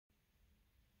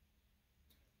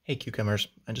Hey Cucumbers,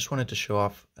 I just wanted to show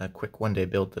off a quick one-day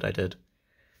build that I did.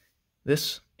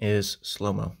 This is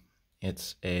Slowmo.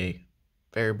 It's a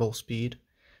variable speed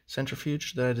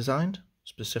centrifuge that I designed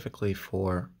specifically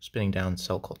for spinning down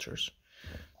cell cultures.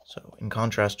 So in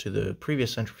contrast to the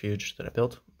previous centrifuge that I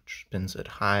built, which spins at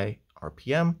high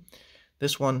RPM,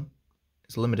 this one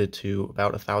is limited to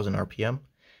about 1000 RPM,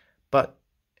 but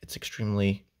it's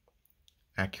extremely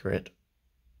accurate.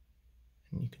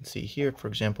 And you can see here, for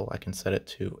example, I can set it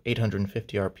to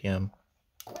 850 RPM.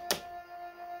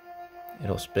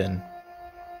 It'll spin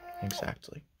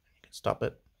exactly. You can stop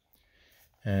it.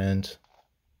 And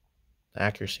the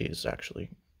accuracy is actually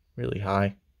really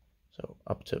high. So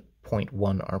up to 0.1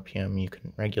 RPM you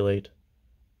can regulate.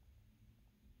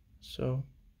 So,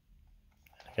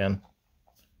 again,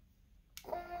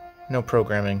 no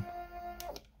programming.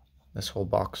 This whole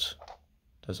box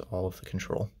does all of the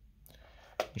control.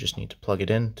 You just need to plug it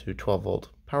in to 12-volt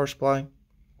power supply,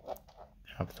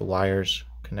 have the wires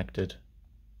connected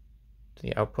to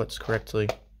the outputs correctly,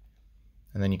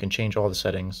 and then you can change all the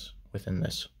settings within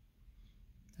this.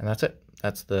 And that's it.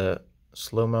 That's the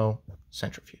Slowmo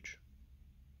Centrifuge.